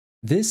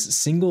This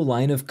single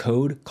line of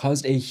code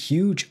caused a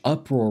huge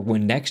uproar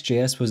when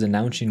Next.js was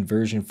announcing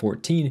version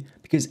 14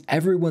 because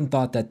everyone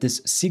thought that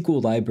this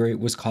SQL library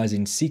was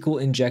causing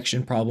SQL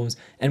injection problems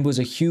and was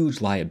a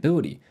huge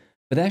liability.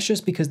 But that's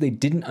just because they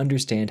didn't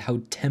understand how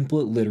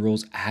template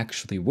literals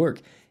actually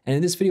work. And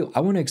in this video,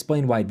 I want to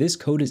explain why this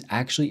code is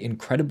actually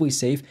incredibly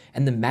safe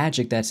and the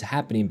magic that's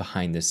happening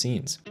behind the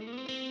scenes.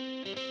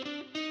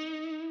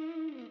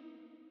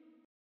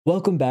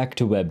 Welcome back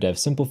to Web Dev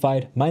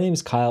Simplified. My name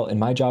is Kyle and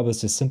my job is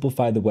to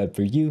simplify the web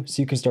for you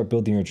so you can start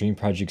building your dream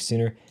project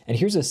sooner. And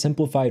here's a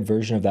simplified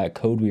version of that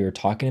code we were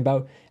talking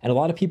about. And a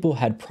lot of people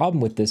had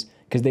problem with this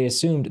because they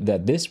assumed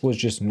that this was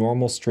just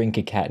normal string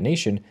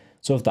concatenation.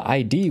 So if the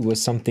ID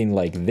was something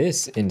like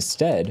this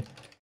instead,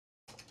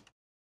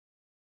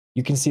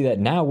 you can see that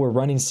now we're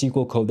running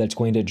SQL code that's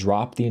going to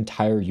drop the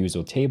entire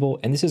user table.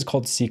 And this is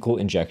called SQL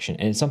injection.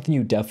 And it's something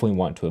you definitely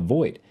want to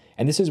avoid.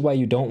 And this is why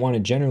you don't want to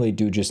generally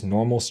do just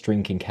normal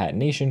string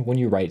concatenation when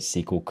you write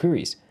SQL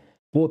queries.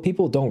 But what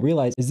people don't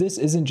realize is this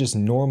isn't just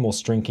normal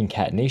string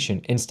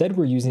concatenation. Instead,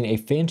 we're using a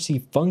fancy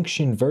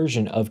function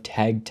version of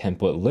tag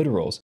template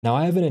literals. Now,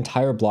 I have an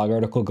entire blog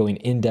article going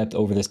in depth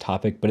over this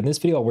topic, but in this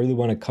video, I really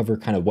want to cover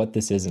kind of what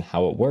this is and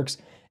how it works.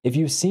 If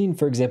you've seen,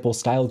 for example,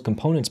 styled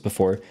components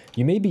before,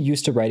 you may be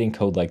used to writing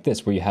code like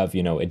this, where you have,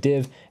 a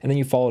div, and then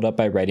you follow it up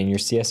by writing your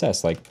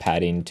CSS, like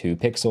padding 2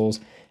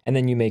 pixels. And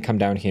then you may come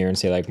down here and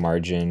say like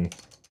margin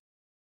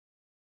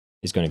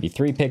is going to be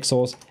 3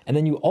 pixels. And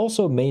then you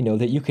also may know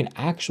that you can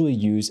actually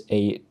use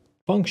a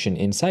function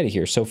inside of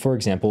here. So for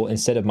example,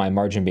 instead of my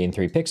margin being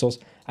 3 pixels,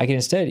 I can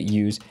instead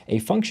use a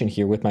function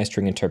here with my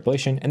string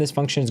interpolation. And this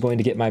function is going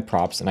to get my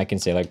props, and I can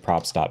say like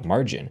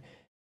props.margin.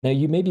 Now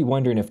you may be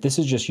wondering if this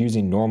is just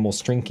using normal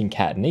string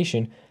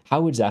concatenation,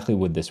 how exactly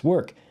would this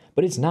work?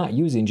 But it's not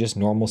using just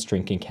normal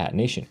string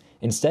concatenation.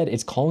 Instead,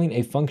 it's calling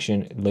a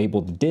function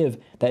labeled div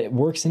that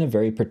works in a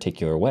very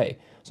particular way.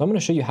 So I'm going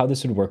to show you how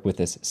this would work with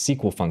this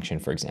SQL function,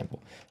 for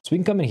example. So we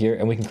can come in here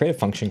and we can create a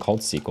function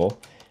called SQL.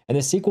 And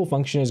the SQL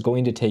function is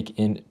going to take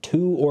in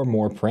 2 or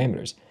more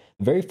parameters.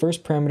 The very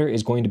first parameter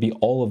is going to be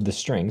all of the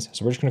strings.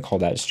 So we're just going to call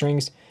that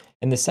strings.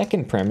 And the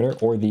second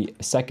parameter, or the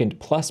second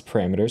plus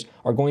parameters,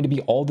 are going to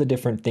be all the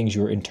different things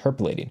you're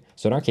interpolating.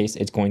 So in our case,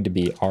 it's going to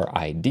be our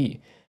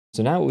ID.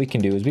 So now what we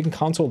can do is we can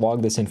console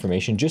log this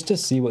information just to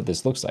see what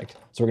this looks like.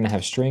 So we're going to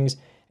have strings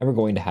and we're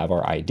going to have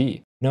our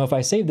ID. Now, if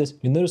I save this,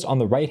 you'll notice on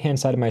the right-hand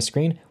side of my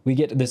screen, we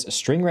get this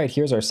string right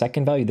here is our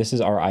second value. This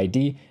is our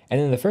ID. And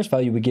then the first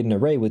value, we get an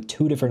array with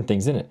 2 different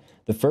things in it.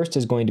 The first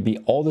is going to be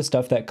all the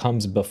stuff that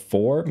comes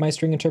before my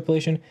string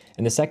interpolation.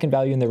 And the second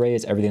value in the array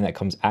is everything that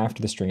comes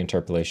after the string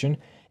interpolation.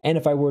 And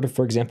if I were to,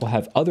 for example,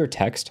 have other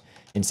text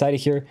inside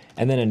of here,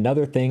 and then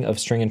another thing of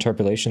string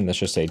interpolation, let's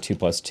just say 2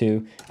 plus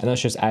 2, and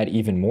let's just add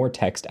even more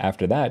text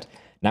after that.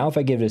 Now, if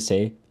I give it a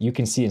say, you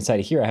can see inside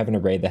of here, I have an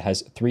array that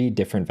has 3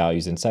 different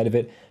values inside of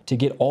it to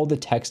get all the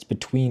text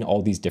between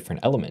all these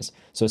different elements.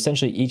 So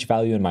essentially each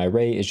value in my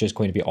array is just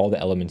going to be all the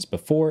elements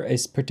before a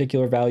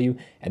particular value,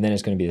 and then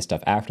it's going to be the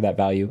stuff after that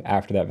value,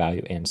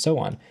 and so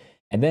on.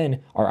 And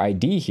then our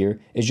ID here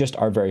is just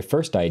our very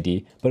first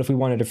ID. But if we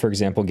wanted to, for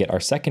example, get our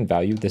second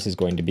value, this is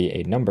going to be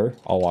a number.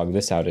 I'll log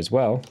this out as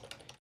well.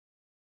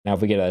 Now,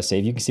 if we get a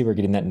save, you can see we're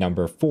getting that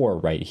number 4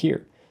 right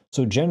here.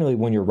 So generally,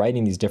 when you're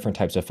writing these different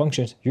types of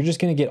functions, you're just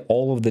going to get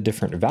all of the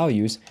different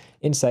values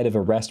inside of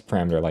a rest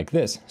parameter like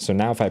this. So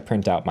now if I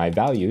print out my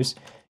values,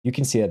 you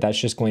can see that that's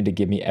just going to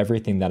give me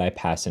everything that I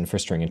pass in for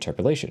string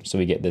interpolation. So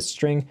we get this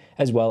string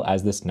as well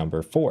as this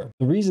number 4.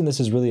 The reason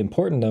this is really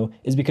important though,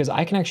 is because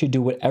I can actually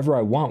do whatever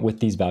I want with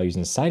these values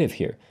inside of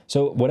here.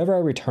 So whatever I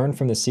return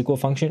from the SQL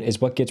function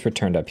is what gets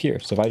returned up here.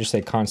 So if I just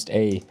say const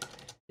a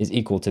is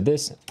equal to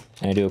this,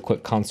 and I do a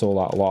quick console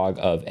log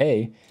of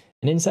a,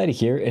 and inside of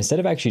here, instead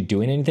of actually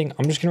doing anything,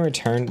 I'm just going to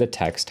return the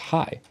text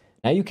hi.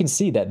 Now you can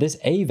see that this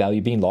a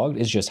value being logged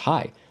is just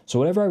hi. So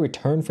whatever I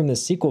return from the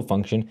SQL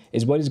function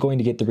is what is going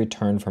to get the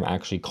return from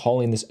actually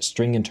calling this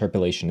string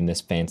interpolation in this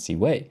fancy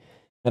way.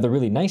 Now the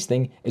really nice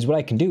thing is what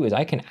I can do is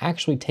I can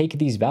actually take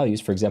these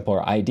values, for example,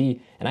 our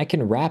ID, and I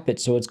can wrap it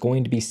so it's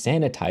going to be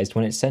sanitized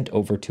when it's sent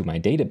over to my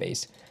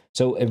database.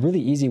 So a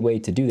really easy way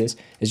to do this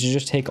is to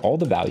just take all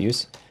the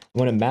values. I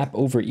want to map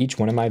over each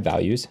one of my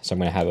values. So I'm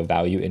going to have a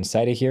value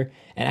inside of here.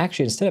 And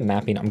actually, instead of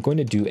mapping, I'm going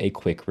to do a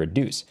quick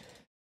reduce.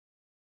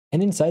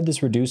 And inside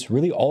this reduce,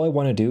 really all I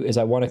want to do is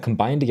I want to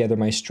combine together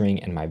my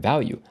string and my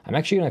value. I'm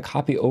actually going to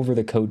copy over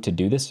the code to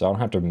do this, so I don't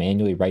have to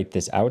manually write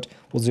this out.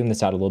 We'll zoom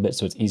this out a little bit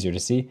so it's easier to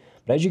see.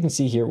 But as you can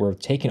see here, we're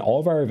taking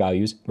all of our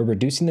values, we're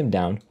reducing them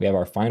down. We have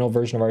our final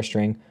version of our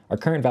string, our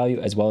current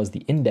value, as well as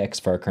the index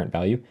for our current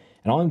value.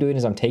 And all I'm doing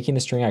is I'm taking the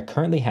string I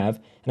currently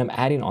have and I'm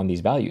adding on these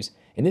values.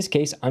 In this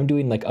case, I'm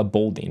doing like a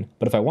bolding,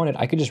 but if I wanted,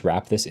 I could just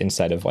wrap this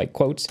inside of like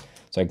quotes.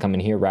 So I come in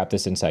here, wrap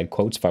this inside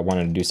quotes if I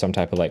wanted to do some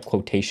type of like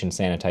quotation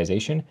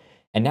sanitization.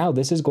 And now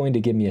this is going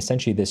to give me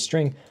essentially this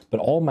string, but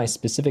all my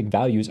specific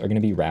values are going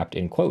to be wrapped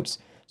in quotes.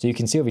 So you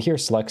can see over here,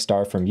 select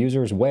star from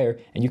users where,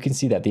 and you can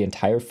see that the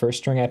entire first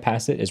string I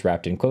pass it is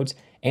wrapped in quotes,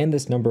 and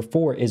this number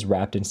 4 is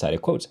wrapped inside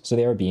of quotes. So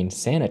they are being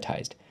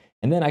sanitized.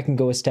 And then I can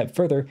go a step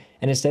further,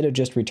 and instead of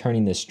just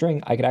returning this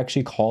string, I could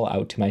actually call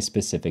out to my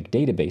specific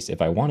database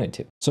if I wanted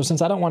to. So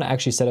since I don't want to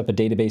actually set up a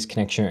database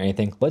connection or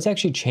anything, let's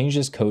actually change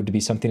this code to be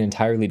something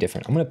entirely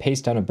different. I'm going to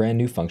paste down a brand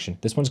new function.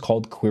 This one's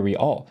called query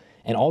all.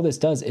 And all this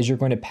does is you're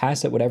going to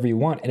pass it whatever you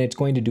want, and it's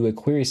going to do a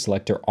query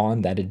selector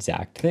on that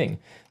exact thing.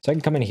 So I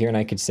can come in here and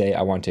I could say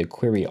I want to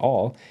query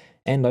all,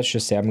 and let's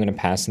just say I'm going to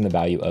pass in the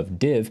value of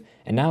div.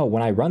 And now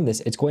when I run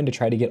this, it's going to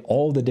try to get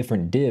all the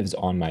different divs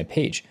on my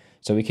page.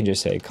 So we can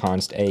just say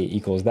const a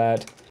equals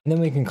that, and then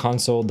we can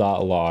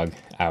console.log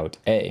out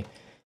a.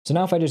 So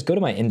now if I just go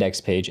to my index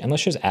page, and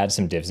let's just add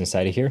some divs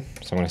inside of here.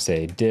 So I'm going to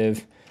say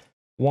div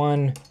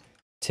 1,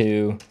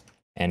 2,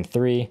 and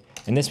 3.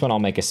 And this one I'll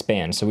make a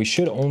span. So we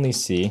should only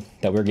see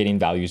that we're getting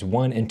values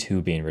 1 and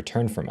 2 being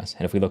returned from us.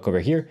 And if we look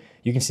over here,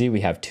 you can see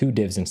we have 2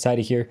 divs inside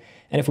of here.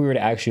 And if we were to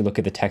actually look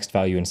at the text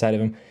value inside of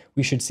them,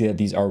 we should see that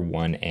these are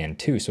 1 and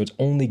 2. So it's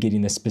only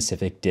getting the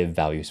specific div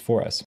values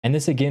for us. And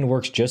this again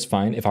works just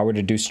fine. If I were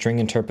to do string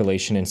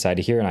interpolation inside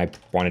of here and I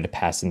wanted to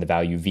pass in the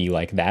value v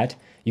like that,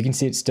 you can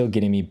see it's still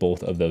getting me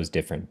both of those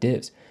different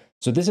divs.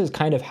 So this is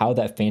kind of how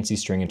that fancy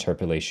string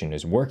interpolation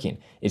is working.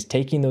 It's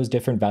taking those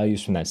different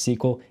values from that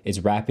SQL, it's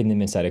wrapping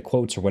them inside of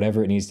quotes or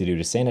whatever it needs to do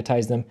to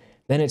sanitize them,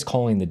 then it's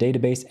calling the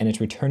database and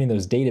it's returning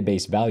those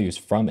database values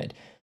from it.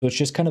 So it's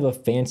just kind of a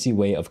fancy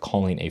way of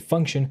calling a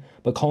function,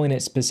 but calling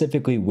it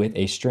specifically with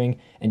a string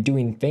and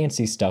doing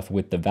fancy stuff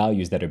with the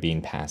values that are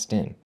being passed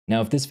in. Now,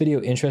 if this video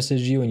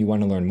interested you and you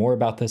want to learn more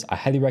about this, I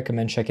highly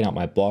recommend checking out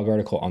my blog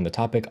article on the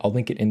topic. I'll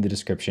link it in the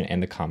description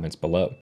and the comments below.